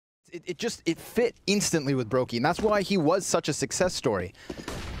It fit instantly with broky, and that's why he was such a success story.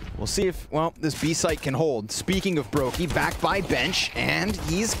 We'll see if, well, this B site can hold. Speaking of broky, back by bench, and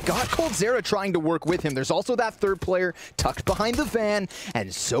he's got coldzera trying to work with him. There's also that third player tucked behind the van,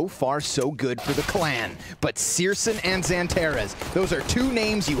 and so far so good for the clan. But Searson and Xantares, those are two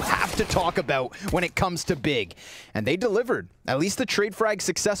names you have to talk about when it comes to BiG. And they delivered. At least the trade frag's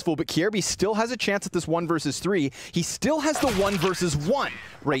successful, but Kjaerbye still has a chance at this 1 versus 3. He still has the 1 versus 1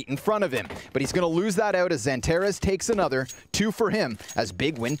 right in front of him. But he's going to lose that out as Xantares takes another. 2 for him as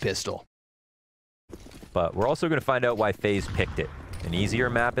BiG win pistol. But we're also going to find out why FaZe picked it. An easier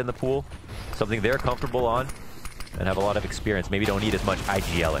map in the pool, something they're comfortable on, and have a lot of experience. Maybe don't need as much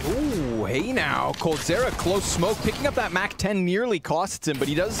IGLing. Ooh, hey now. coldzera, close smoke. Picking up that Mac 10 nearly costs him, but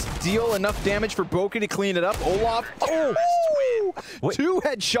he does deal enough damage for broky to clean it up. Olaf, oh! 2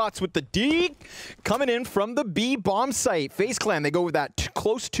 headshots with the D. Coming in from the B bomb site. FaZe Clan, they go with that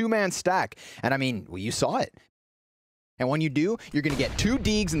close 2-man stack. And I mean, well, you saw it. And when you do, you're going to get 2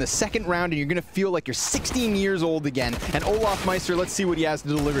 Deegs in the second round, and you're going to feel like you're 16 years old again. And Olofmeister, let's see what he has to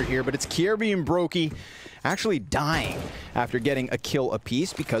deliver here. But it's Kjaerbye and broky actually dying after getting a kill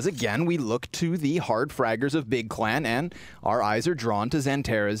apiece, because, again, we look to the hard fraggers of BiG Clan, and our eyes are drawn to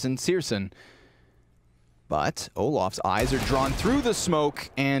Xantares and Searson. But Olof's eyes are drawn through the smoke,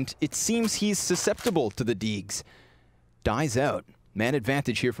 and it seems he's susceptible to the Deegs. Dies out. Man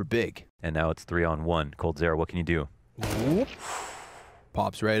advantage here for BiG. And now it's 3-on-1. coldzera, what can you do? Whoop.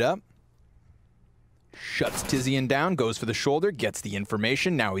 Pops right up. Shuts Tizian down, goes for the shoulder, gets the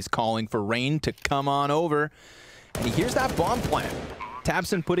information. Now he's calling for Rain to come on over. And he hears that bomb plant.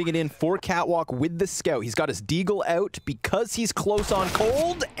 tabseN putting it in for Catwalk with the scout. He's got his deagle out because he's close on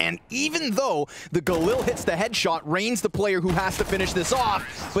cold, and even though the Galil hits the headshot, Rain's the player who has to finish this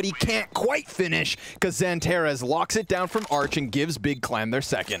off, but he can't quite finish because Xantares locks it down from Arch and gives BiG Clan their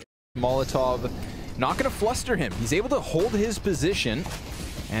second. Molotov not going to fluster him. He's able to hold his position.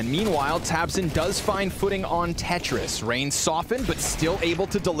 And meanwhile, tabseN does find footing on Tetris. Rain softened, but still able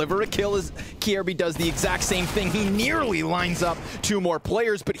to deliver a kill as Kjaerbye does the exact same thing. He nearly lines up 2 more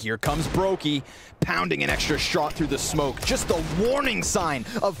players, but here comes broky, pounding an extra shot through the smoke. Just a warning sign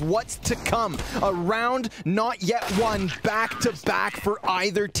of what's to come. A round not yet won, back-to-back for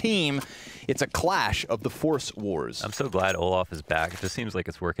either team. It's a clash of the Force Wars. I'm so glad Olaf is back. It just seems like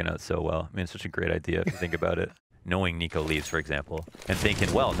it's working out so well. I mean, it's such a great idea if you think about it. Knowing Nico leaves, for example, and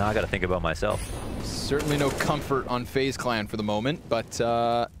thinking, well, now I got to think about myself. Certainly no comfort on FaZe Clan for the moment, but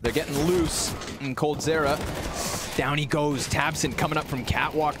they're getting loose. And coldzera, down he goes. tabseN coming up from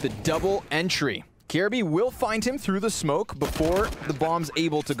Catwalk, the double entry. Kjaerbye will find him through the smoke before the bomb's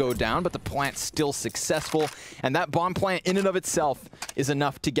able to go down, but the plant's still successful. And that bomb plant in and of itself is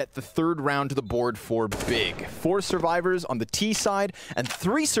enough to get the 3rd round to the board for BiG. 4 survivors on the T side and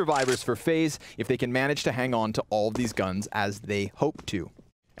 3 survivors for FaZe if they can manage to hang on to all of these guns as they hope to.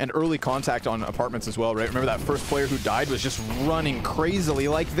 And early contact on apartments as well, right? Remember that first player who died was just running crazily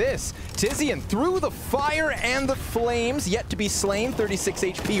like this. Tizian through the fire and the flames, yet to be slain. 36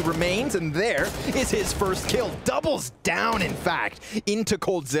 HP remains, and there is his first kill. Doubles down, in fact, into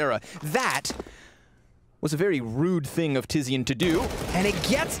coldzera. That was a very rude thing of Tizian to do, and it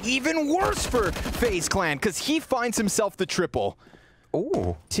gets even worse for FaZe Clan, because he finds himself the triple.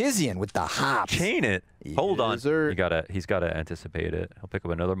 Oh, Tizian with the hops. Chain it. Hold on. Yes, He's gotta anticipate it. He'll pick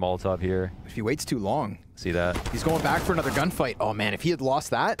up another Molotov here. If he waits too long. See that? He's going back for another gunfight. Oh man, if he had lost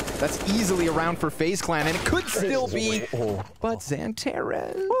that, that's easily a round for FaZe Clan, and it could still be. But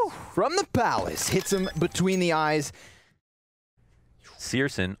Xantares from the Palace hits him between the eyes.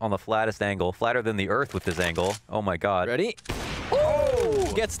 Searson on the flattest angle, flatter than the earth with this angle. Oh my god. Ready?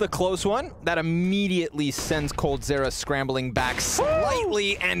 Oh! Gets the close one. That immediately sends coldzera scrambling back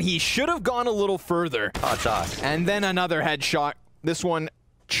slightly, and he should have gone a little further. Hot shot. And then another headshot. This one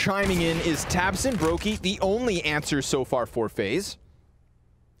chiming in is tabseN. broky, the only answer so far for FaZe.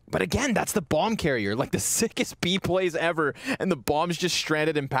 But again, that's the bomb carrier, like the sickest B plays ever, and the bomb's just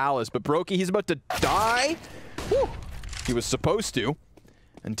stranded in Palace. But broky, he's about to die. Whew. He was supposed to.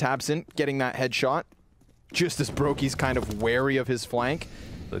 And tabseN getting that headshot, just as broky's kind of wary of his flank.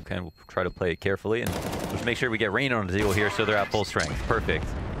 So kind of try to play it carefully and just make sure we get Rain on the deal here so they're at full strength. Perfect.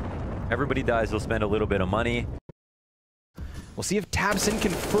 Everybody dies, they'll spend a little bit of money. We'll see if tabseN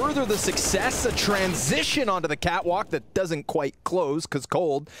can further the success. A transition onto the Catwalk that doesn't quite close because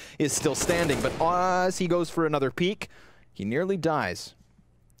Cold is still standing. But as he goes for another peek, he nearly dies.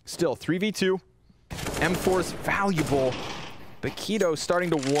 Still, 3v2. M4's valuable. But Keto starting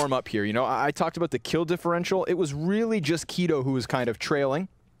to warm up here. You know, I talked about the kill differential. It was really just Keto who was kind of trailing,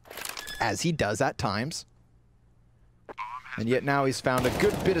 as he does at times. And yet now he's found a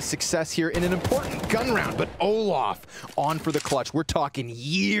good bit of success here in an important gun round. But Olaf on for the clutch. We're talking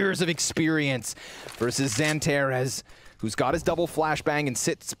years of experience versus Xanterez, who's got his double flashbang and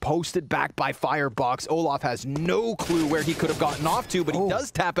sits posted back by Firebox. Olaf has no clue where he could have gotten off to, but he does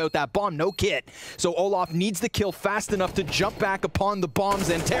tap out that bomb, no kit. So Olaf needs the kill fast enough to jump back upon the bomb.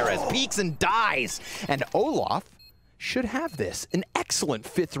 Xanterez peeks and dies. And Olaf should have this. An excellent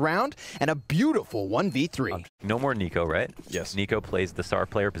 5th round and a beautiful 1v3. No more Nico, right? Yes. Nico plays the star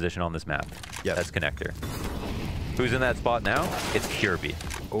player position on this map. Yes. That's connector. Who's in that spot now? It's Kirby.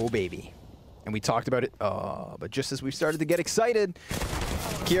 Oh, baby. And we talked about it, but just as we started to get excited,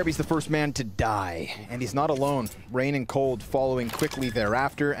 Kirby's the first man to die. And he's not alone. Rain and Cold following quickly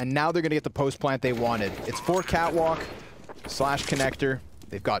thereafter. And now they're going to get the post plant they wanted. It's 4 catwalk / connector.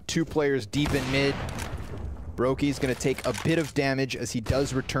 They've got 2 players deep in mid. broky's going to take a bit of damage as he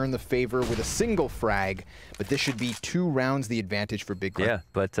does return the favor with a single frag, but this should be 2 rounds the advantage for Big Club. Yeah,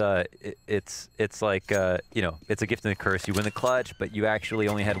 but it's like, you know, it's a gift and a curse. You win the clutch, but you actually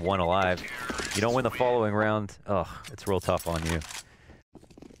only had 1 alive. You don't win the following round, ugh, it's real tough on you.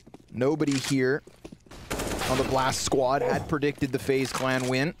 Nobody here on the Blast squad had predicted the FaZe clan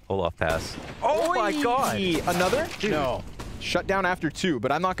win. Olaf pass. Oh my god! Another? Dude. No. Shut down after 2,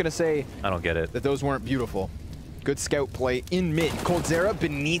 but I'm not going to say I don't get it. That those weren't beautiful. Good scout play in mid. Coldzera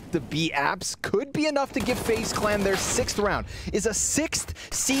beneath the B apps could be enough to give FaZe Clan their 6th round. Is a 6th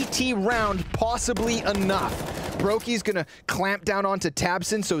CT round possibly enough? broky's gonna clamp down onto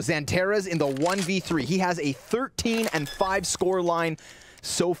Tabson, so Xanterez in the 1v3. He has a 13-5 score line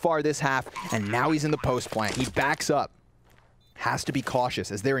so far this half, and now he's in the post plant. He backs up. Has to be cautious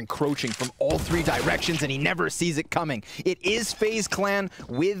as they're encroaching from all 3 directions and he never sees it coming. It is FaZe Clan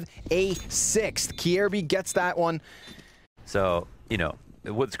with a 6th. Kierby gets that one. So, you know,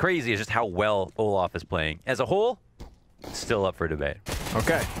 what's crazy is just how well Olaf is playing. As a whole, still up for debate.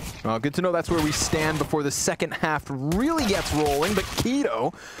 Okay. Well, good to know that's where we stand before the second half really gets rolling, but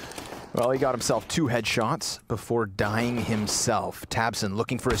Keto, well, he got himself 2 headshots before dying himself. Tabson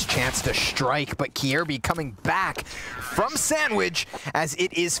looking for his chance to strike, but Kierby coming back from Sandwich as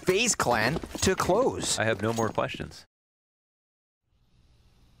it is FaZe Clan to close. I have no more questions.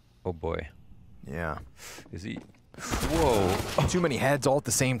 Oh boy. Yeah. Is he? Whoa. Too many heads all at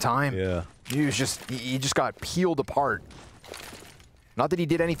the same time. Yeah. He just got peeled apart. Not that he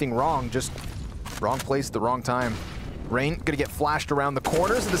did anything wrong, just wrong place at the wrong time. Rain gonna get flashed around the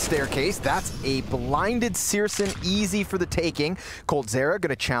corners of the staircase. That's a blinded Searson, easy for the taking. Coldzera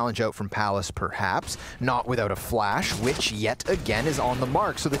gonna challenge out from Palace, perhaps. Not without a flash, which yet again is on the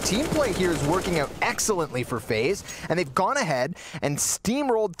mark. So the team play here is working out excellently for FaZe, and they've gone ahead and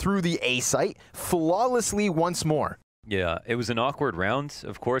steamrolled through the A site flawlessly once more. Yeah, it was an awkward round,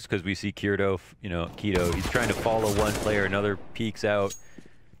 of course, because we see Keto, you know, Keto. He's trying to follow one player, another peeks out.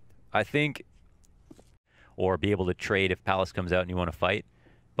 I think, or be able to trade if Palace comes out and you want to fight.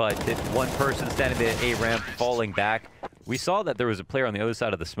 But if one person standing at A ramp falling back, we saw that there was a player on the other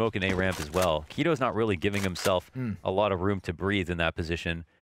side of the smoke in A ramp as well. Keto's not really giving himself a lot of room to breathe in that position.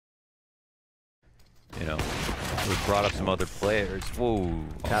 You know, we brought up some other players. Whoa,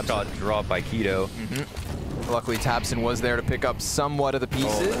 shot dropped by Keto. Luckily, Tabson was there to pick up somewhat of the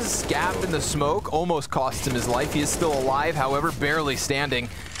pieces. Gap in the smoke almost cost him his life. He is still alive, however, barely standing.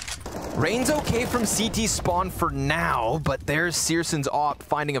 Rain's okay from CT spawn for now, but there's Searson's op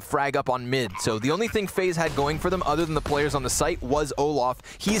finding a frag up on mid. So the only thing FaZe had going for them other than the players on the site was Olaf.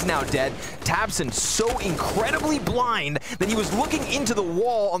 He's now dead. Tabson so incredibly blind that he was looking into the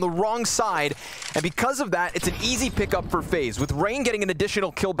wall on the wrong side. And because of that, it's an easy pickup for FaZe. With Rain getting an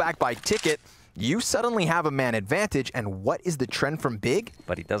additional kill back by Ticket, you suddenly have a man advantage. And what is the trend from Big?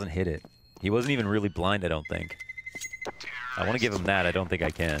 But he doesn't hit it. He wasn't even really blind, I don't think. I want to give him that. I don't think I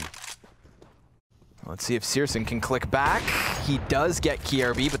can. Let's see if Searson can click back. He does get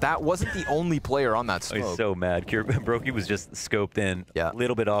Kierby, but that wasn't the only player on that smoke. Oh, he's so mad. broky was just scoped in, a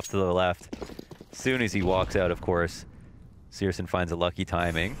little bit off to the left. As soon as he walks out, of course, Searson finds a lucky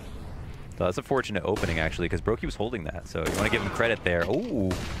timing. So that's a fortunate opening, actually, because broky was holding that. So you want to give him credit there. Ooh.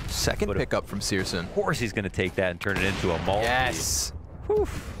 Second pickup from Searson. Of course he's going to take that and turn it into a multi. Yes. Whew.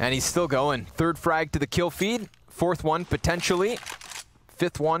 And he's still going. 3rd frag to the kill feed. 4th one, potentially.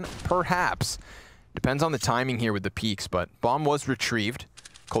 5th one, perhaps. Depends on the timing here with the peaks, but bomb was retrieved.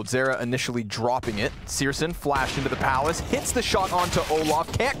 Coldzera initially dropping it. Searson flashed into the Palace, hits the shot onto Olaf.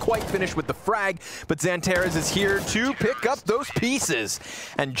 Can't quite finish with the frag, but Xanterez is here to pick up those pieces.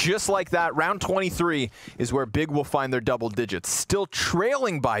 And just like that, round 23 is where Big will find their double digits. Still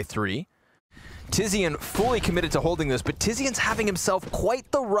trailing by 3. Tizian fully committed to holding this, but Tizian's having himself quite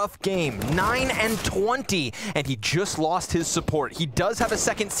the rough game. 9 and 20, and he just lost his support. He does have a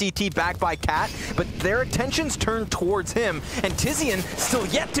second CT back by Cat, but their attention's turned towards him, and Tizian, still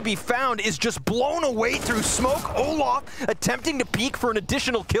yet to be found, is just blown away through smoke. Olaf attempting to peek for an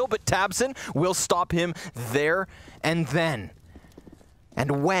additional kill, but Tabson will stop him there and then.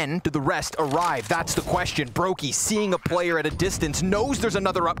 And when do the rest arrive? That's the question. broky, seeing a player at a distance, knows there's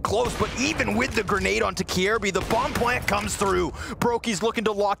another up close, but even with the grenade onto Kierby, the bomb plant comes through. broky's looking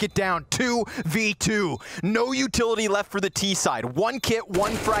to lock it down. 2v2. No utility left for the T side. One kit,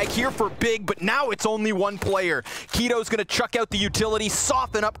 one frag here for BiG, but now it's only one player. Keto's gonna chuck out the utility,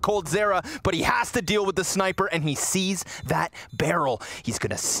 soften up coldzera, but he has to deal with the sniper, and he sees that barrel. He's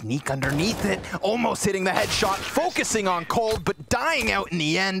gonna sneak underneath it, almost hitting the headshot, focusing on Cold, but dying out in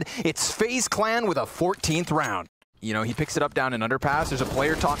the end. It's FaZe Clan with a 14th round. You know, he picks it up down in underpass. There's a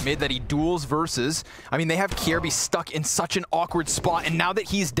player top mid that he duels versus. I mean, they have Kierby stuck in such an awkward spot, and now that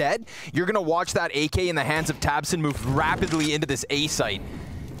he's dead, you're gonna watch that AK in the hands of Tabson move rapidly into this A site.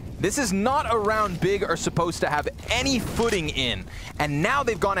 This is not a round BiG are supposed to have any footing in. And now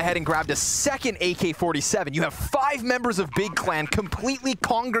they've gone ahead and grabbed a second AK-47. You have 5 members of BiG Clan completely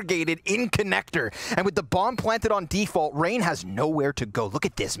congregated in connector. And with the bomb planted on default, Rain has nowhere to go. Look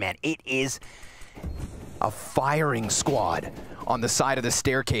at this, man. It is a firing squad on the side of the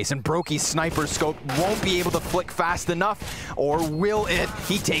staircase, and broky's sniper scope won't be able to flick fast enough, or will it?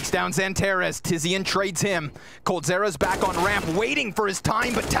 He takes down Xantares. Tizian trades him. coldzera's back on ramp, waiting for his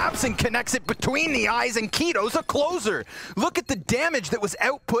time, but Tabson connects it between the eyes, and Keto's a closer. Look at the damage that was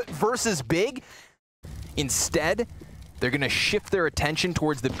output versus BiG. Instead, they're going to shift their attention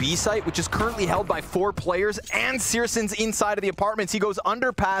towards the B site, which is currently held by 4 players, and Searson's inside of the apartments. He goes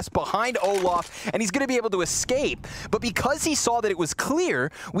underpass behind Olaf, and he's going to be able to escape. But because he saw that it was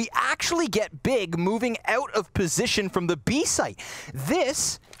clear, we actually get BiG moving out of position from the B site.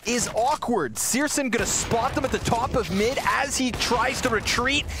 This is awkward. Searson going to spot them at the top of mid as he tries to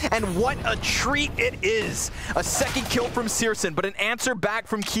retreat, and what a treat it is. A second kill from Searson, but an answer back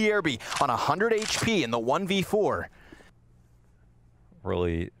from Kierby on 100 HP in the 1v4.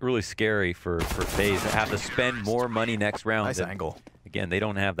 Really scary for FaZe to have to spend more money next round. Nice angle. Again, they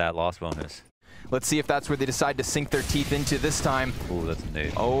don't have that loss bonus. Let's see if that's where they decide to sink their teeth into this time. Ooh, that's a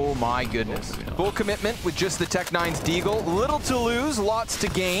nade. Oh my goodness. Full commitment with just the Tech-9's Deagle. Little to lose, lots to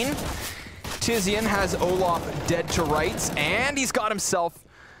gain. Tizian has Olaf dead to rights, and he's got himself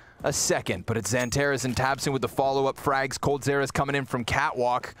a second, but it's Xantares and Tabson with the follow-up frags. coldzera's coming in from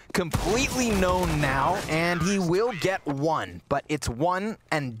Catwalk, completely known now, and he will get one, but it's one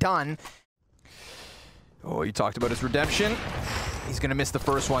and done. Oh, you talked about his redemption. He's gonna miss the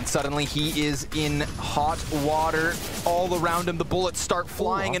first one. Suddenly he is in hot water all around him. The bullets start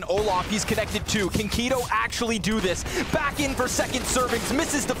flying, and Olaf, he's connected too. Can Keto actually do this? Back in for second servings,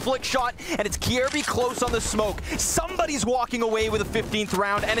 misses the flick shot, and it's Kierby close on the smoke. Somebody's walking away with a 15th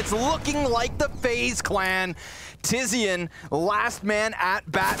round, and it's looking like the FaZe Clan. Tizian, last man at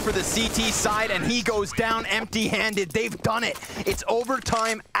bat for the CT side, and he goes down empty-handed. They've done it. It's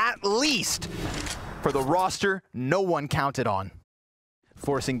overtime at least for the roster no one counted on,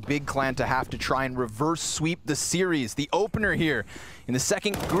 forcing BiG Clan to have to try and reverse sweep the series. The opener here in the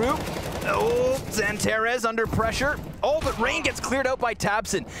second group. Oh, Xantares under pressure. Oh, but Rain gets cleared out by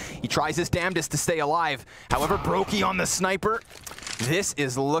Tabson. He tries his damnedest to stay alive. However, broky on the sniper. This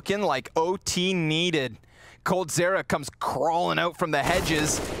is looking like OT needed. coldzera comes crawling out from the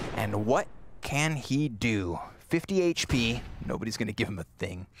hedges, and what can he do? 50 HP. Nobody's gonna give him a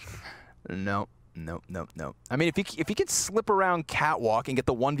thing. No. Nope. I mean, if he could slip around Catwalk and get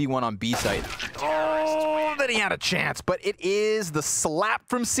the 1v1 on B site, oh, then he had a chance. But it is the slap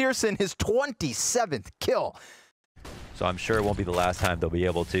from Searson, his 27th kill. So I'm sure it won't be the last time they'll be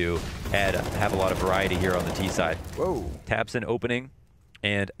able to have a lot of variety here on the T side. Whoa. Tabson opening,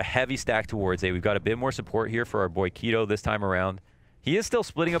 and a heavy stack towards A. We've got a bit more support here for our boy Keto this time around. He is still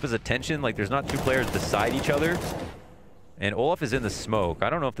splitting up his attention, like there's not 2 players beside each other. And Olaf is in the smoke. I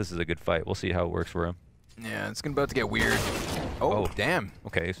don't know if this is a good fight. We'll see how it works for him. Yeah, it's about to get weird. Oh, damn.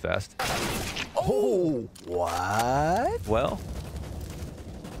 Okay, he's fast. Oh, what? Well,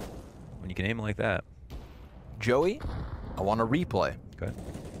 when you can aim like that. Joey, I want a replay. Okay.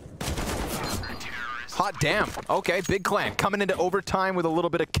 Hot damn. Okay, BiG Clan coming into overtime with a little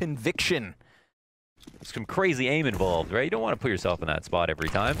bit of conviction. Some crazy aim involved, right? You don't want to put yourself in that spot every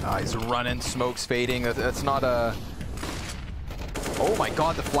time. He's running, smoke's fading. That's not a... Oh my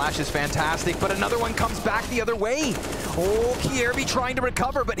god, the flash is fantastic, but another one comes back the other way. Oh, Kierby trying to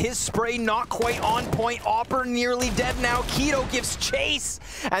recover, but his spray not quite on point. Opper nearly dead now. Keto gives chase,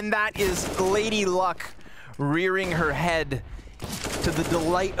 and that is Lady Luck rearing her head to the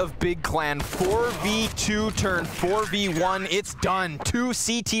delight of Big Clan. 4v2 turn 4v1, it's done. 2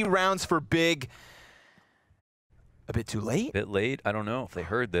 CT rounds for Big. A bit too late? A bit late. I don't know if they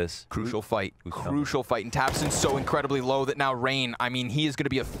heard this. Crucial fight. Crucial fight. And tabseN's so incredibly low that now Rain, I mean, he is going to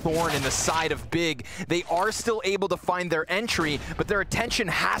be a thorn in the side of Big. They are still able to find their entry, but their attention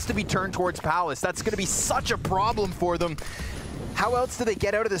has to be turned towards Palace. That's going to be such a problem for them. How else do they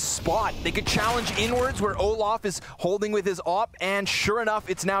get out of this spot? They could challenge inwards where Olof is holding with his op, and sure enough,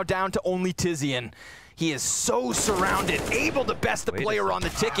 it's now down to only Tizian. He is so surrounded, able to best the player on the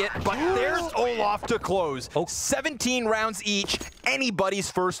ticket, but there's Olof to close. 17 rounds each,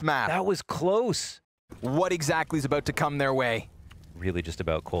 anybody's first map. That was close. What exactly is about to come their way? Really just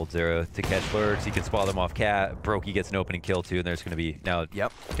about coldzera to catch lurks. He can spot them off cat. broky gets an opening kill too, and there's going to be now.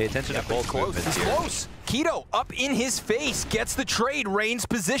 Pay attention to Colt's movement. He's close. Keto up in his face, gets the trade. Rain's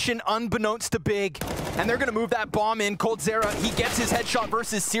position unbeknownst to Big, and they're going to move that bomb in. coldzera, he gets his headshot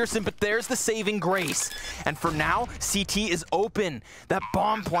versus searson, but there's the saving grace. And for now, CT is open. That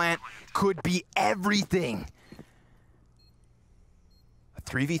bomb plant could be everything. A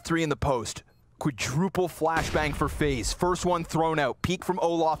 3v3 in the post. Quadruple flashbang for FaZe. First one thrown out. Peek from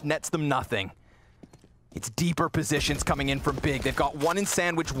Olof nets them nothing. It's deeper positions coming in from Big. They've got one in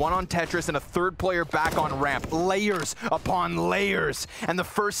sandwich, one on Tetris, and a third player back on ramp. Layers upon layers. And the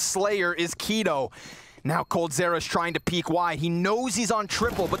first slayer is Keto. Now coldzera's trying to peek wide. He knows he's on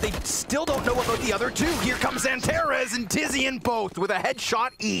triple, but they still don't know about the other two. Here comes Antares and Tizian both with a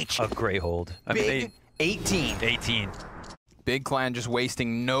headshot each. A great hold. I Big mean, 18. Big Clan just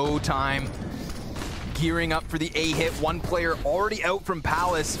wasting no time. Gearing up for the A-hit. One player already out from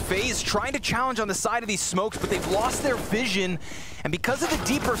Palace. FaZe trying to challenge on the side of these smokes, but they've lost their vision. And because of the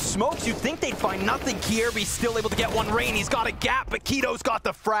deeper smokes, you'd think they'd find nothing. Kierby's still able to get one Rain. He's got a gap, but Keto's got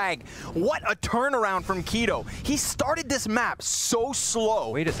the frag. What a turnaround from Keto. He started this map so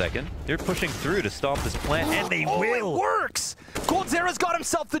slow. Wait a second. They're pushing through to stop this plant, and they will. It works! coldzera's got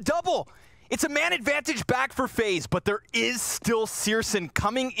himself the double. It's a man advantage back for FaZe, but there is still searson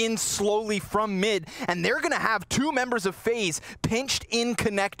coming in slowly from mid, and they're going to have two members of FaZe pinched in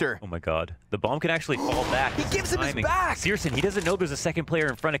connector. Oh my god. The bomb can actually fall back. He gives him his back. searson, he doesn't know there's a second player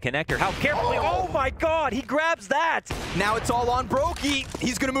in front of connector. How carefully? Oh my god, he grabs that. Now it's all on broky.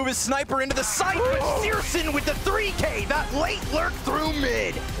 He's going to move his sniper into the site, but searson with the 3K. That late lurk through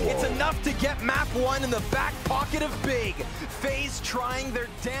mid. It's enough to get map one in the back pocket of Big. FaZe trying their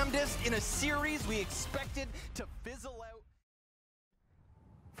damnedest in a series we expected to fizzle out.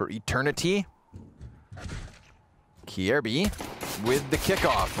 For eternity, Kierby with the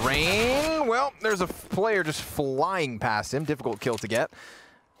kickoff. Rain, well, there's a player just flying past him. Difficult kill to get.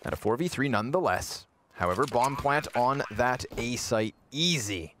 At a 4v3 nonetheless. However, bomb plant on that A site,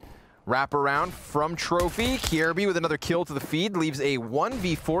 easy. Wrap around from Trophy. Kierby with another kill to the feed leaves a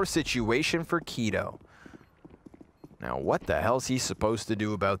 1v4 situation for Keto. Now, what the hell's he supposed to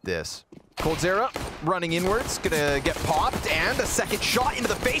do about this? coldzera running inwards, gonna get popped, and a second shot into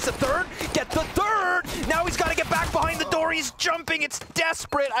the face, a third, get the third! Now he's gotta get back behind the door, he's jumping, it's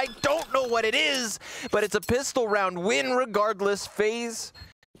desperate, I don't know what it is, but it's a pistol round win regardless. FaZe,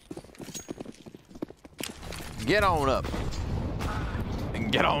 get on up,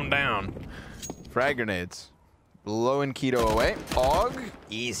 and get on down. Frag grenades, blowing Keto away. Og,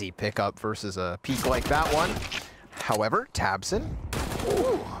 easy pickup versus a peek like that one. However, tabseN,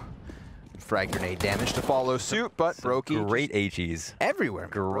 frag grenade damage to follow suit, but broky. Great AGs. Everywhere.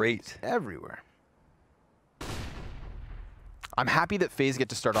 Great. Everywhere. I'm happy that FaZe get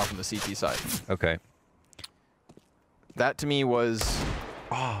to start off on the CT side. Okay. That to me was...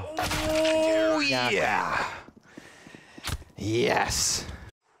 Oh, yeah. Yes.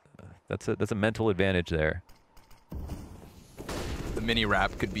 That's a mental advantage there. The mini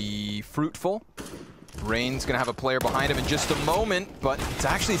wrap could be fruitful. Rain's going to have a player behind him in just a moment, but it's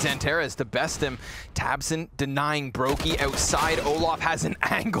actually Xantares to best him. tabseN denying broky outside. Olof has an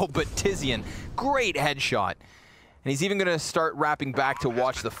angle, but Tizian, great headshot. And he's even going to start wrapping back to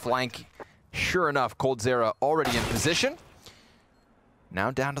watch the flank. Sure enough, coldzera already in position.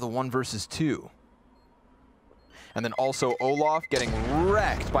 Now down to the 1 versus 2. And then also Olof getting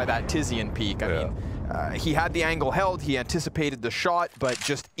wrecked by that Tizian peek. I mean, he had the angle held, he anticipated the shot, but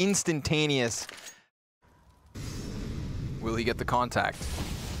just instantaneous. Will he get the contact?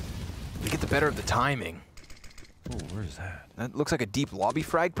 Will he get the better of the timing? Oh, where's that? That looks like a deep lobby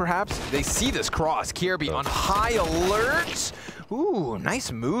frag, perhaps. They see this cross. Kirby on high alert. Ooh,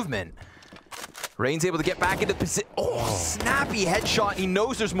 nice movement. Rain's able to get back into position. Oh, snappy headshot. He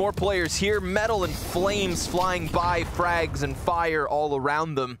knows there's more players here. Metal and flames flying by, frags and fire all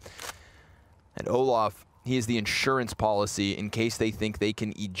around them. And Olaf, he is the insurance policy in case they think they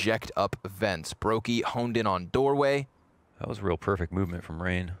can eject up vents. broky honed in on doorway. That was a real perfect movement from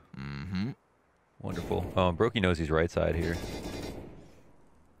Rain. Mm-hmm. Wonderful. broky knows he's right side here.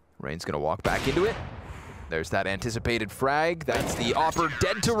 Rain's gonna walk back into it. There's that anticipated frag. That's the Opper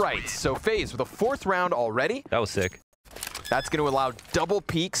dead to rights. So FaZe with a 4th round already. That was sick. That's gonna allow double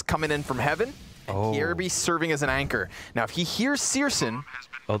peeks coming in from heaven. And Kirby serving as an anchor. Now, if he hears Searson.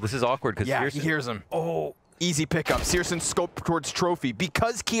 Oh, this is awkward because he hears him. Oh, easy pickup. Searson scope towards Trophy.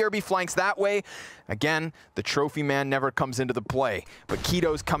 Because Kirby flanks that way, again, the Trophy man never comes into the play. But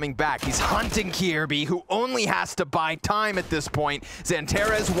Keto's coming back. He's hunting Kirby, who only has to buy time at this point.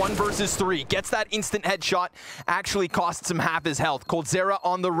 Xanterez 1 versus 3. Gets that instant headshot. Actually costs him half his health. Coldzera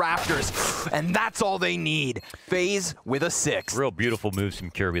on the rafters. And that's all they need. FaZe with a 6. Real beautiful moves from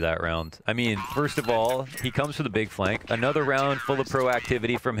Kirby that round. I mean, first of all, he comes for the big flank. Another round full of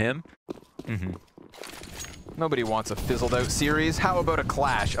proactivity from him. Nobody wants a fizzled out series. How about a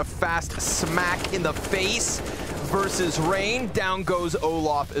clash? A fast smack in the face versus Rain. Down goes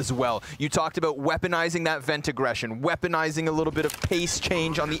Olaf as well. You talked about weaponizing that vent aggression, weaponizing a little bit of pace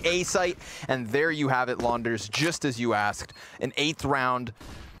change on the A site, and there you have it, Launders, just as you asked. An 8th round.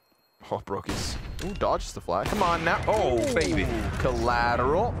 Oh, broky's. Ooh, dodges the flag. Come on now. Oh, baby.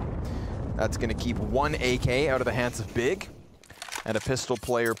 Collateral. That's going to keep 1 AK out of the hands of BiG. And a pistol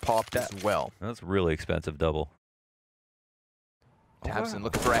player popped as well. That's a really expensive double. Tabson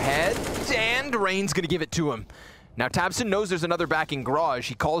looking for a head, and Rain's gonna give it to him. Now Tabson knows there's another back in garage.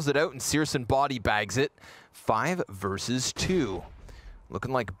 He calls it out, and Searson body bags it. 5 versus 2.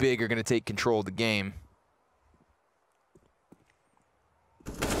 Looking like BiG are gonna take control of the game.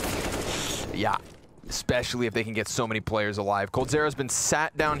 Yeah, especially if they can get so many players alive. Coldzera's been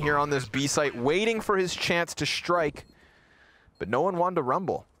sat down here on this B site waiting for his chance to strike. But no one wanted to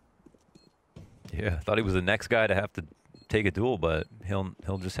rumble. Yeah, I thought he was the next guy to have to take a duel, but he'll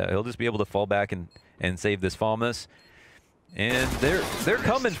just be able to fall back and save this Falmus. And they're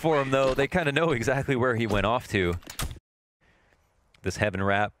coming for him though. They kind of know exactly where he went off to. This heaven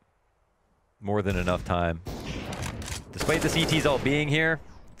wrap, more than enough time. Despite the CTs all being here,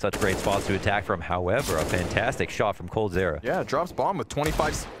 such great spots to attack from. However, a fantastic shot from Coldzera. Yeah, drops bomb with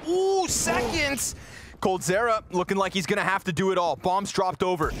 25 seconds. Coldzera looking like he's gonna have to do it all. Bombs dropped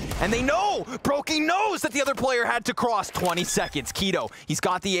over. And they know! broky knows that the other player had to cross. 20 seconds. Keto, he's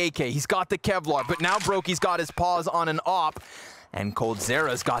got the AK, he's got the Kevlar, but now broky's got his paws on an op. And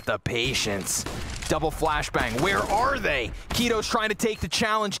Coldzera's got the patience. Double flashbang. Where are they? Keto's trying to take the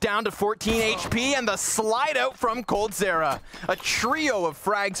challenge down to 14 HP, and the slide out from Coldzera. A trio of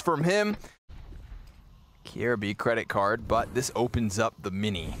frags from him. Kirby credit card, but this opens up the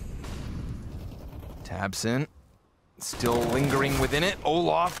mini. Tabson still lingering within it.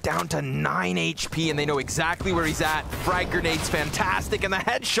 Olaf down to 9 HP, and they know exactly where he's at. Frag grenade's fantastic, and the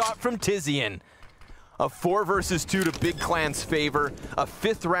headshot from Tizian. A 4 versus 2 to BiG Clan's favor. A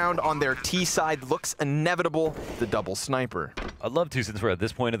 5th round on their T side looks inevitable. The double sniper. I'd love to, since we're at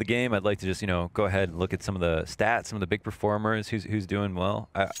this point of the game, I'd like to just, go ahead and look at some of the stats, some of the big performers, who's doing well.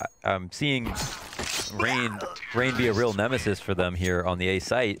 I'm seeing Rain be a real nemesis for them here on the A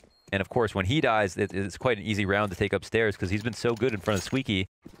site. And of course, when he dies, it's quite an easy round to take upstairs because he's been so good in front of Squeaky.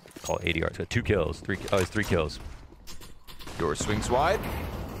 Call it 80 yards. Got 2 kills. He has 3 kills. Door swings wide.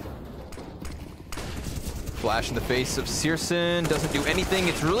 Flash in the face of Searson. Doesn't do anything.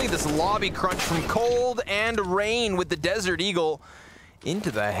 It's really this lobby crunch from Cold and Rain with the Desert Eagle into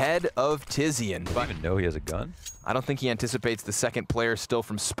the head of Tizian. I don't even know he has a gun. I don't think he anticipates the second player still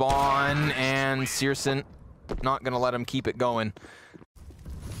from spawn, and Searson not going to let him keep it going.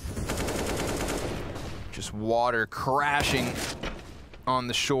 Just water crashing on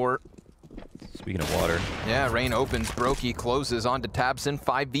the shore. Speaking of water. Yeah, Rain opens. broky closes onto Tabson.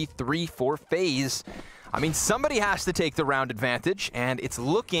 5v3 for FaZe. I mean, somebody has to take the round advantage, and it's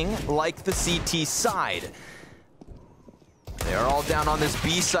looking like the CT side. They are all down on this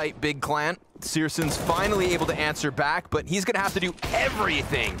B site, BiG Clan. Searson's finally able to answer back, but he's going to have to do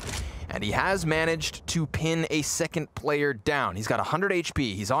everything. And he has managed to pin a second player down. He's got 100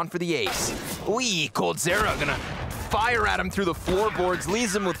 HP. He's on for the ace. Ooh, Coldzera gonna fire at him through the floorboards,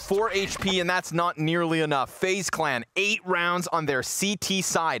 leaves him with 4 HP, and that's not nearly enough. FaZe Clan, 8 rounds on their CT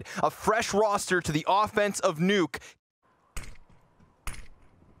side. A fresh roster to the offense of Nuke.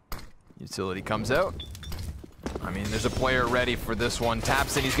 Utility comes out. I mean, there's a player ready for this one.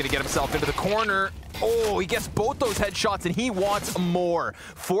 tabseN, he's gonna get himself into the corner. Oh, he gets both those headshots and he wants more.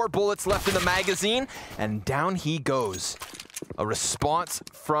 4 bullets left in the magazine, and down he goes. A response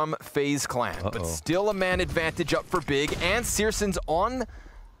from FaZe Clan, but still a man advantage up for BiG, and searsin's on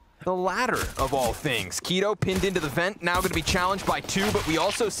the ladder of all things. Keto pinned into the vent, now gonna be challenged by 2, but we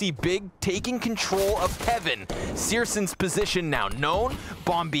also see BiG taking control of heaven. searsin's position now known,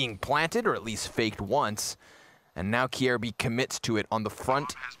 bomb being planted, or at least faked once. And now KRB commits to it on the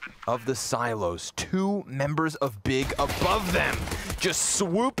front of the silos. 2 members of BiG above them. Just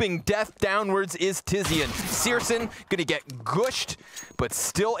swooping death downwards is tiziaN. searsin gonna get gushed, but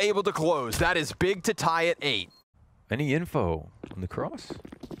still able to close. That is BiG to tie at 8. Any info on the cross?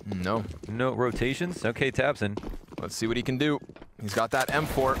 No. No rotations? Okay, tabseN. Let's see what he can do. He's got that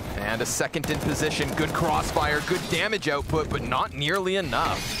M4 and a second in position. Good crossfire, good damage output, but not nearly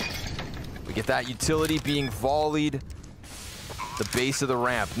enough. We get that utility being volleyed the base of the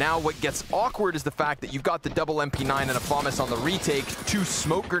ramp. Now what gets awkward is the fact that you've got the double MP9 and a FaMAS on the retake. 2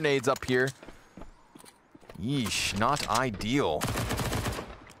 smoke grenades up here. Yeesh, not ideal.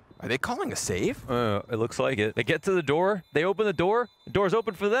 Are they calling a save? It looks like it. They get to the door, they open the door's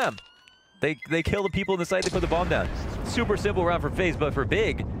open for them. They kill the people in the site, they put the bomb down. Super simple round for FaZe, but for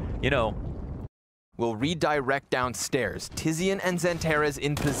BiG, you know. Will redirect downstairs. tiziaN and Xanterez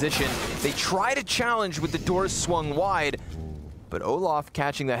in position. They try to challenge with the doors swung wide, but Olof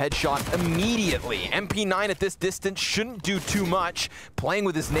catching the headshot immediately. MP9 at this distance shouldn't do too much. Playing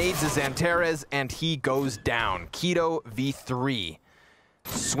with his nades is Xanterez, and he goes down. Keto v3.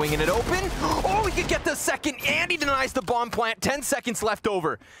 Swinging it open. Oh, he could get the second, and he denies the bomb plant. 10 seconds left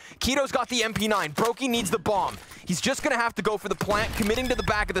over. Keto's got the MP9. broky needs the bomb. He's just going to have to go for the plant, committing to the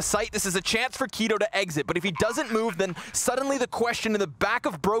back of the site. This is a chance for Keto to exit, but if he doesn't move, then suddenly the question in the back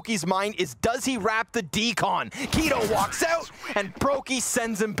of broky's mind is, does he wrap the decon? Keto walks out, and broky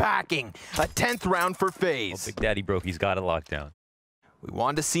sends him packing. A 10th round for FaZe. Big Daddy broky's got it locked down. We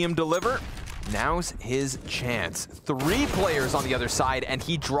wanted to see him deliver. Now's his chance. 3 players on the other side, and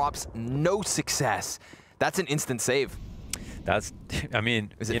he drops no success. That's an instant save. That's, I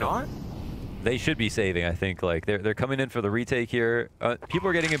mean, is it not? They should be saving, I think. Like, they're coming in for the retake here. People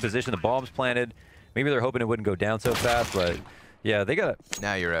are getting in position. The bomb's planted. Maybe they're hoping it wouldn't go down so fast, but yeah, they gotta.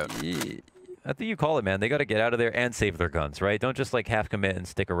 Now you're out. I think you call it, man. They gotta get out of there and save their guns, right? Don't just like half commit and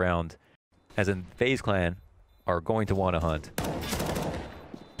stick around. As in, FaZe Clan are going to want to hunt.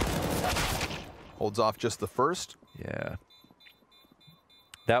 Holds off just the first. Yeah.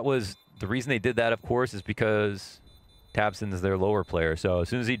 That was the reason they did that, of course, is because tabseN is their lower player. So as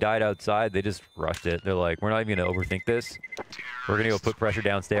soon as he died outside, they just rushed it. They're like, we're not even going to overthink this. We're going to go put pressure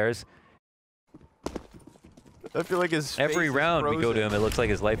downstairs. I feel like his every round we go to him, it looks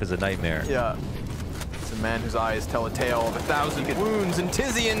like his life is a nightmare. Yeah. It's a man whose eyes tell a tale of 1,000 wounds. And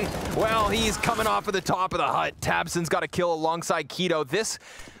tiziaN, well, he's coming off of the top of the hut. tabseN's got a kill alongside Keto. This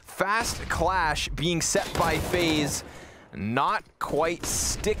fast clash being set by FaZe, not quite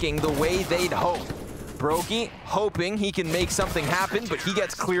sticking the way they'd hope. broky hoping he can make something happen, but he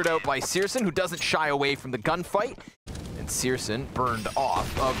gets cleared out by searsin's, who doesn't shy away from the gunfight. And searsin's burned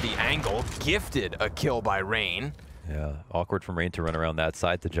off of the angle, gifted a kill by Rain. Yeah, awkward from Rain to run around that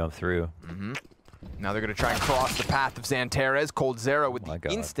side to jump through. Now they're going to try and cross the path of Xanterez. coldzera with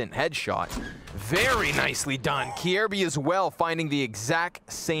the instant headshot. Very nicely done. KRB as well, finding the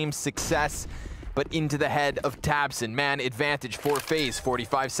exact same success, but into the head of tabseN. Man advantage for FaZe.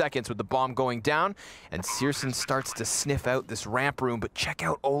 45 seconds with the bomb going down, and searsin's starts to sniff out this ramp room, but check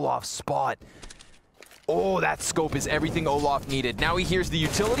out Olof's spot. Oh, that scope is everything Olof needed. Now he hears the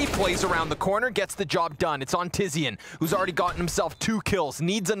utility, plays around the corner, gets the job done. It's on tiziaN, who's already gotten himself 2 kills,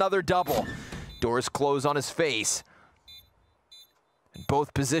 needs another double. Doors close on his face. And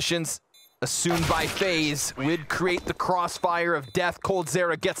both positions assumed by FaZe would create the crossfire of death.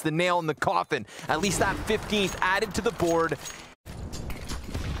 coldzera gets the nail in the coffin. At least that 15th added to the board.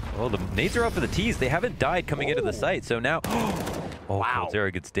 Well, the nades are up for the tees. They haven't died coming into the site, so now... Oh, wow.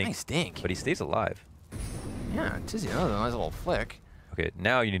 coldzera gets stinked. Nice stink. But he stays alive. Yeah, tiziaN, another nice little flick. Okay,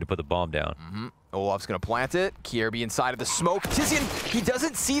 now you need to put the bomb down. Olof's gonna plant it. KRB inside of the smoke. tiziaN, he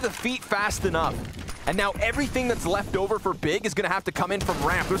doesn't see the feet fast enough. And now everything that's left over for BiG is gonna have to come in from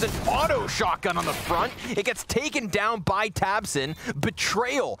ramp. There's an auto shotgun on the front. It gets taken down by tabseN.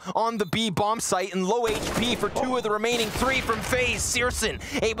 Betrayal on the B bomb site, and low HP for 2 of the remaining 3 from FaZe. searsin's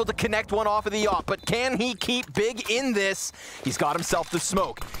able to connect one off of the op, but can he keep BiG in this? He's got himself the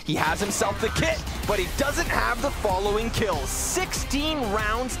smoke. He has himself the kit, but he doesn't have the following kills. 16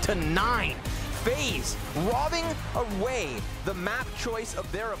 rounds to 9. FaZe robbing away the map choice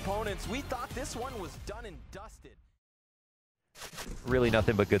of their opponents. We thought this one was done and dusted. Really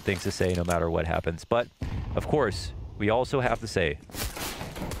nothing but good things to say no matter what happens. But, of course, we also have to say,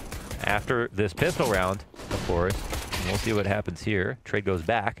 after this pistol round, of course, and we'll see what happens here. Trade goes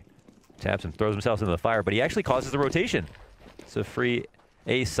back. Taps him, throws himself into the fire, but he actually causes the rotation. It's a free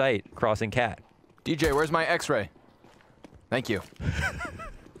A site crossing cat. DJ, where's my X-ray? Thank you.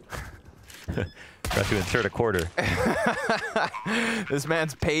 Got to insert a quarter. This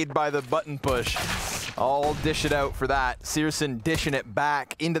man's paid by the button push. I'll dish it out for that. Searson dishing it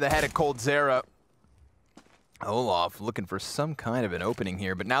back into the head of coldzera. Olof looking for some kind of an opening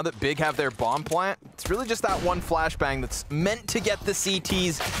here, but now that BiG have their bomb plant, it's really just that one flashbang that's meant to get the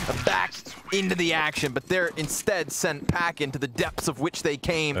CTs back into the action, but they're instead sent back into the depths of which they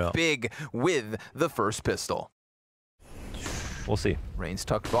came. Yeah. BiG with the first pistol. We'll see. Rain's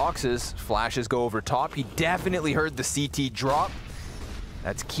tucked boxes, flashes go over top. He definitely heard the CT drop.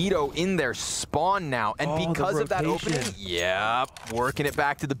 That's Keto in their spawn now, and because of that opening, yep, working it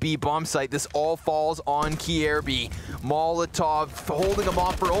back to the B bomb site. This all falls on Kierby. Molotov holding him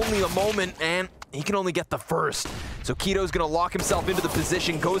off for only a moment, and he can only get the first. So Keto's gonna lock himself into the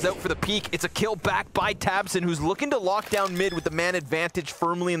position, goes out for the peek. It's a kill back by Tabson, who's looking to lock down mid with the man advantage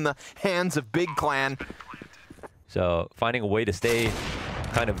firmly in the hands of BiG Clan. So finding a way to stay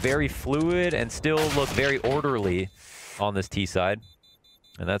kind of very fluid and still look very orderly on this T side.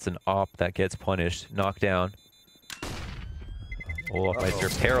 And that's an op that gets punished. Knocked down.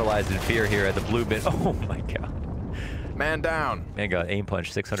 Olofmeister paralyzed in fear here at the blue bin. Oh my god. Man down. Man got aim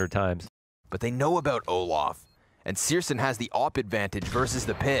punched 600 times. But they know about Olaf. And Searson has the op advantage versus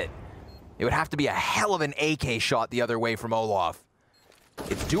the pit. It would have to be a hell of an AK shot the other way from Olaf.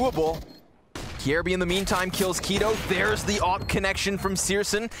 It's doable. Kierby in the meantime kills Keto. There's the op connection from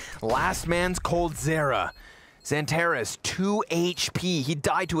Searson. Last man's coldzera. Xantares, 2 HP. He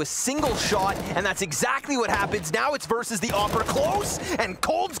died to a single shot, and that's exactly what happens. Now it's versus the Opera close, and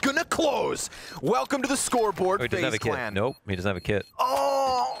Cold's gonna close. Welcome to the scoreboard, he doesn't have a Clan. kit. Nope, he doesn't have a kit.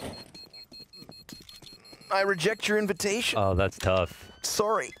 Oh! I reject your invitation. Oh, that's tough.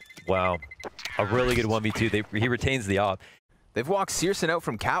 Sorry. Wow. A really good 1v2. He retains the op. They've walked Searson out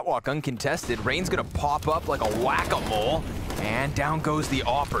from catwalk uncontested. Rain's gonna pop up like a whack-a-mole, and down goes the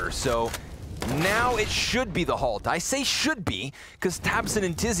Opera. So now it should be the halt. I say should be, because Tabson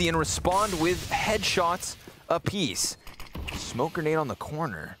and Tizian respond with headshots apiece. Smoke grenade on the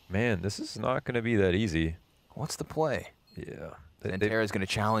corner. Man, this is not going to be that easy. What's the play? Yeah. Xantares going to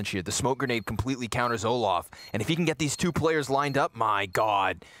challenge here. The smoke grenade completely counters Olaf. And if he can get these two players lined up, my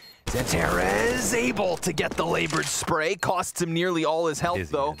god. Xantares able to get the labored spray. Costs him nearly all his health,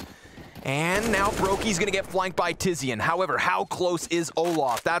 though. And now broky's gonna get flanked by Tizian. However, how close is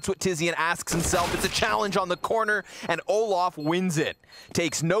Olaf? That's what Tizian asks himself. It's a challenge on the corner, and Olaf wins it.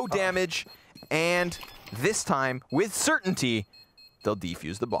 Takes no damage, and this time, with certainty, they'll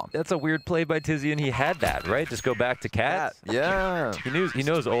defuse the bomb. That's a weird play by Tizian. He had that, right? Just go back to Cat. Yeah. He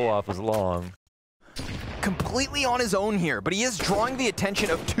knows Olaf was long. Completely on his own here, but he is drawing the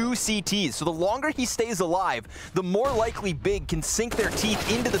attention of 2 CTs, so the longer he stays alive, the more likely BiG can sink their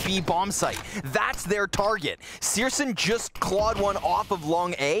teeth into the B bomb site. That's their target. Searson just clawed one off of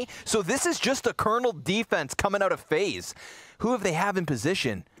long A, so this is just a kernel defense coming out of FaZe. Who have they have in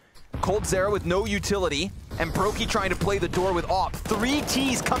position? coldzera with no utility, and broky trying to play the door with op. 3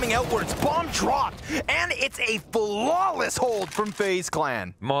 Ts coming outwards, bomb dropped, and it's a flawless hold from FaZe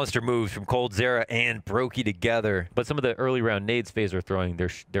Clan. Monster moves from coldzera and broky together. But some of the early round nades FaZe are throwing,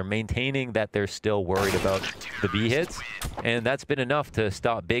 they're maintaining that they're still worried about the B hits, and that's been enough to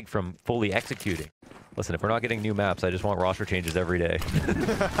stop BiG from fully executing. Listen, if we're not getting new maps, I just want roster changes every day.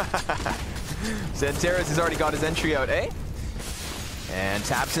 Xantares has already got his entry out, eh? And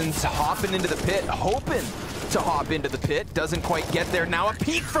Tabson's hopping into the pit, hoping to hop into the pit. Doesn't quite get there. Now a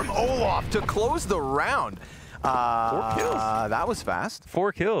peek from Olaf to close the round. 4 kills. That was fast.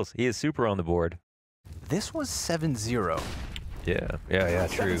 4 kills. He is super on the board. This was 7-0. Yeah,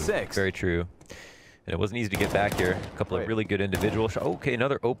 true. 7-6. Very true. And it wasn't easy to get back here. A couple of really good individual shots. Okay,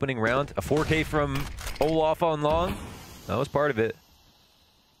 another opening round. A 4K from Olaf on long. That was part of it.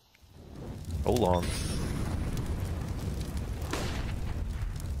 Long.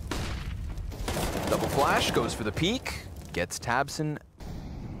 Double flash, goes for the peek, gets Tabson.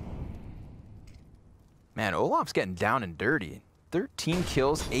 Man, Olaf's getting down and dirty. 13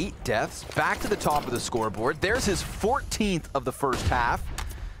 kills, 8 deaths, back to the top of the scoreboard. There's his 14th of the first half.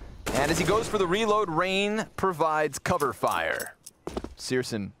 And as he goes for the reload, Rain provides cover fire.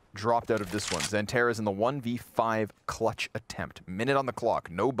 Searson dropped out of this one. Xantares in the 1v5 clutch attempt. Minute on the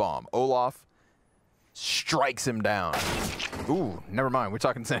clock, no bomb. Olaf strikes him down. Ooh, never mind. We're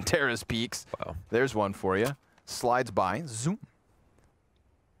talking Xanterra's peaks. Wow. There's one for you. Slides by. Zoom.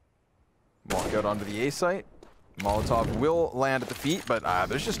 Walk out onto the A site. Molotov will land at the feet, but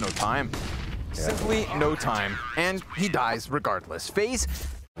there's just no time. Yeah. Simply no time. And he dies regardless. FaZe.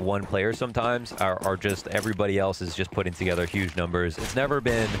 One player sometimes are just everybody else is just putting together huge numbers. It's never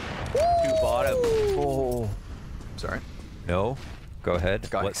been two bottom. Oh. Sorry. No. Go ahead.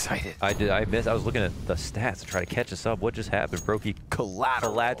 Got excited. I missed. I was looking at the stats to try to catch us up. What just happened? broky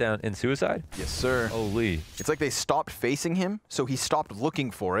collat down in suicide? Yes, sir. Holy. It's like they stopped facing him, so he stopped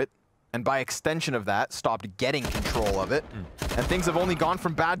looking for it. And by extension of that, stopped getting control of it. And things have only gone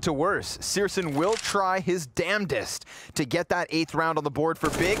from bad to worse. Searson will try his damnedest to get that 8th round on the board for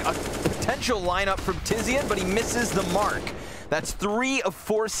BiG. A potential lineup from Tizian, but he misses the mark. That's 3 of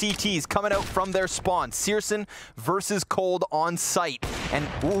 4 CTs coming out from their spawn. Searson versus Cold on site. And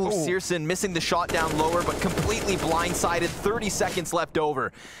Searson missing the shot down lower, but completely blindsided. 30 seconds left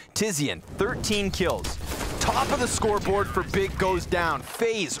over. Tizian, 13 kills. Top of the scoreboard for BiG goes down.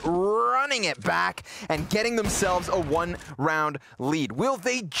 FaZe running it back and getting themselves a 1-round lead. Will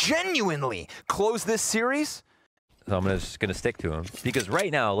they genuinely close this series? So I'm just going to stick to him. Because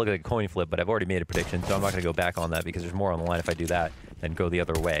right now, look at the coin flip, but I've already made a prediction, so I'm not going to go back on that because there's more on the line if I do that than go the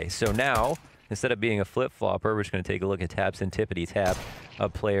other way. So now, instead of being a flip-flopper, we're just going to take a look at Tabs and Tippity Tap. A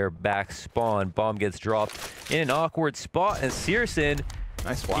player back spawn. Bomb gets dropped in an awkward spot, and Searson,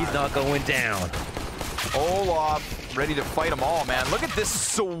 nice flash. He's not going down. Olaf ready to fight them all, man. Look at this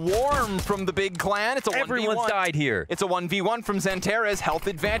swarm from the BiG clan. It's a 1v1. Everyone's died here. It's a 1v1 from Xanterra's health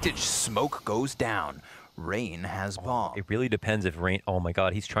advantage. Smoke goes down. Rain has bomb. It really depends if Rain... Oh my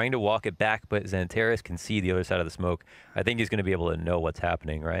god, he's trying to walk it back, but Xanterra's can see the other side of the smoke. I think he's going to be able to know what's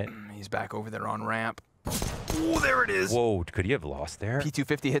happening, right? He's back over there on ramp. Oh, there it is. Whoa, could he have lost there?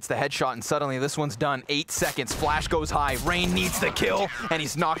 P250 hits the headshot, and suddenly this one's done. 8 seconds. Flash goes high. Rain needs the kill, and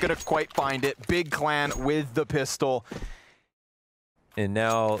he's not going to quite find it. BiG clan with the pistol. And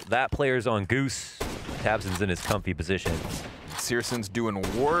now that player's on Goose. Tabson's in his comfy position. Searson's doing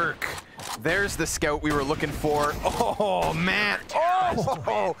work. There's the scout we were looking for. Oh, man.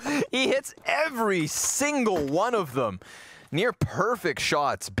 Oh, he hits every single one of them. Near perfect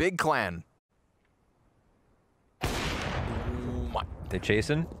shots. BiG clan. They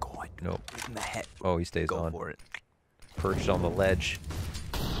chasing? God, nope. In the head. Oh, he stays Go on. for it. Perched on the ledge.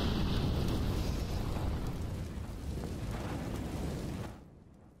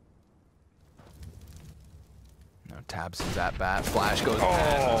 Now Tabson's at bat. Flash goes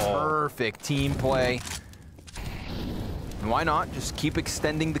past. Perfect team play. And why not? Just keep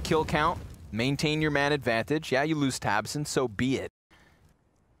extending the kill count. Maintain your man advantage. Yeah, you lose Tabson, so be it.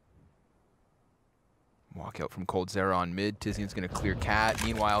 Walk out from Cold Zera on mid. Tizian's going to clear Cat.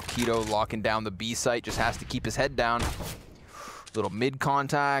 Meanwhile, Keto locking down the B site. Just has to keep his head down. Little mid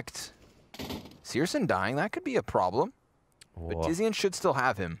contact. Searson dying. That could be a problem. But Tizian should still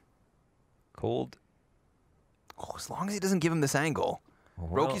have him. Cold. Oh, as long as he doesn't give him this angle.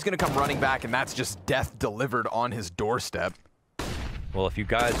 Well, broky's going to come running back, and that's just death delivered on his doorstep. Well, if you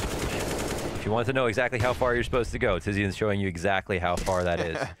guys... If you want to know exactly how far you're supposed to go, Tizian's showing you exactly how far that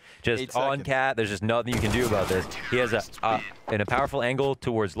is. Just on Cat, there's just nothing you can do about this. He has a powerful angle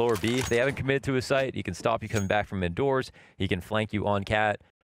towards lower B. If they haven't committed to his site, he can stop you coming back from indoors. He can flank you on Cat.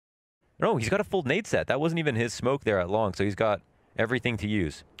 No, he's got a full nade set. That wasn't even his smoke there at long, so he's got everything to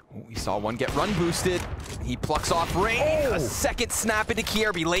use. We saw one get run boosted. He plucks off Rain. A second snap into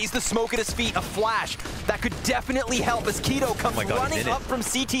Kierby. Lays the smoke at his feet. A flash. That could definitely help as Keto comes running up from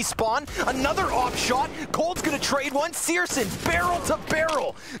CT spawn. Another off shot. Cold's going to trade one. Searson, barrel to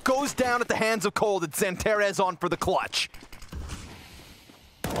barrel, goes down at the hands of Cold. And Xanterra's on for the clutch.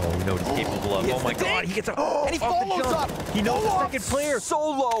 Oh, we know what he's capable of. Oh my god, he gets a... and he follows up. He knows the second player.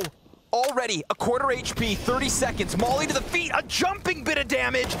 Solo. Already a quarter HP, 30 seconds. Molly to the feet, a jumping bit of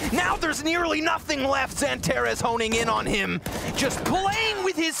damage. Now there's nearly nothing left. Xanterra's honing in on him. Just playing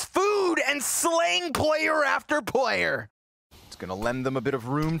with his food and slaying player after player. It's gonna lend them a bit of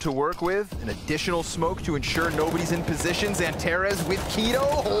room to work with. An additional smoke to ensure nobody's in position. Xanterra's with Keto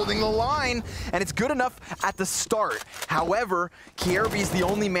holding the line. And it's good enough at the start. However, Kierby's the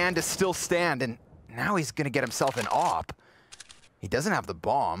only man to still stand. And now he's gonna get himself an op. He doesn't have the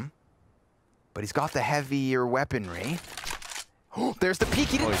bomb. But he's got the heavier weaponry. Oh, there's the peek.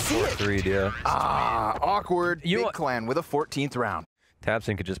 He didn't see it. 3'd, yeah. Ah, awkward. BiG clan with a 14th round.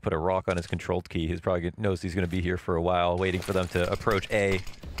 Tabson could just put a rock on his controlled key. He's probably knows he's going to be here for a while, waiting for them to approach A.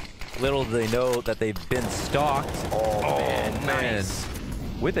 Little do they know that they've been stalked. Oh man, nice.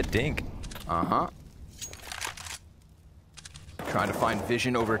 With a dink. Uh-huh. Trying to find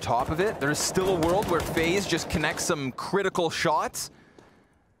vision over top of it. There's still a world where FaZe just connects some critical shots.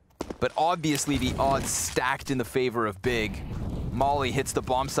 But obviously the odds stacked in the favor of BiG. Molly hits the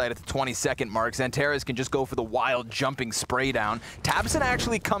bomb site at the 20-second mark. Xantares can just go for the wild jumping spray down. tabseN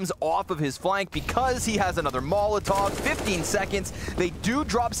actually comes off of his flank because he has another Molotov. 15 seconds. They do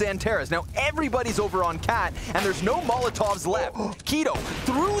drop Xantares. Now everybody's over on Cat, and there's no Molotovs left. Keto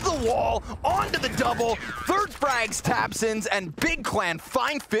through the wall, onto the double. Third frags tabseN's, and BiG Clan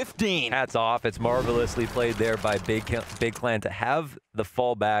find 15. Hats off. It's marvelously played there by BiG Clan to have the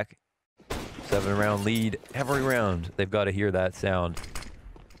fallback. 7-round lead every round. They've got to hear that sound.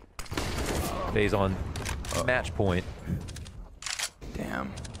 FaZe on match point.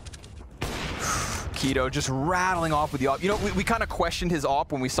 Damn. Keto just rattling off with the op. You know, we kind of questioned his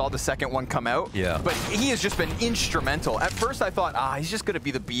op when we saw the second one come out. Yeah. But he has just been instrumental. At first I thought, he's just going to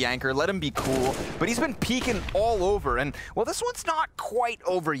be the B anchor. Let him be cool. But he's been peeking all over. And, well, this one's not quite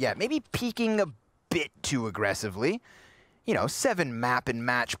over yet. Maybe peeking a bit too aggressively. You know, 7 map and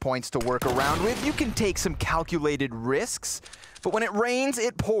match points to work around with. You can take some calculated risks, but when it rains,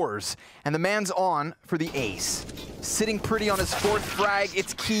 it pours. And the man's on for the ace. Sitting pretty on his 4th frag,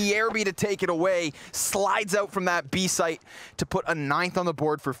 it's Kierby to take it away. Slides out from that B site to put a 9th on the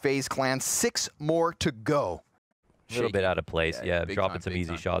board for FaZe Clan. 6 more to go. A little bit out of place, yeah, dropping some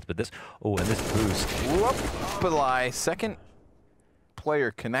easy shots, but this, and this boost. Whoop, second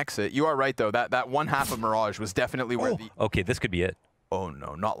player connects it. You are right, though. That one half of Mirage was definitely where the... Okay, this could be it. Oh,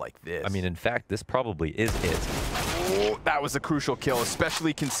 no, not like this. I mean, in fact, this probably is it. Oh, that was a crucial kill,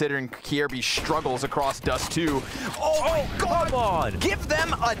 especially considering Kierby struggles across Dust 2. Oh, my God! Come on! Give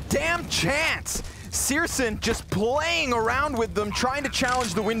them a damn chance! searsaN just playing around with them, trying to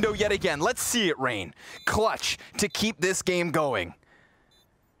challenge the window yet again. Let's see it rain. Clutch to keep this game going.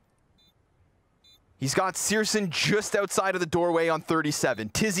 He's got searsaN just outside of the doorway on 37.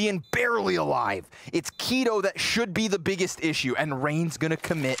 Tizian barely alive. It's Keto that should be the biggest issue, and Rain's gonna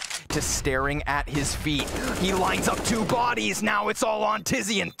commit to staring at his feet. He lines up 2 bodies. Now it's all on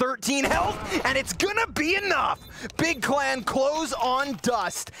Tizian. 13 health, and it's gonna be enough. BiG Clan close on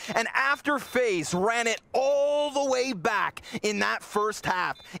Dust, and after FaZe ran it all the way back in that first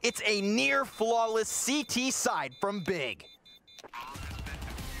half, it's a near flawless CT side from BiG.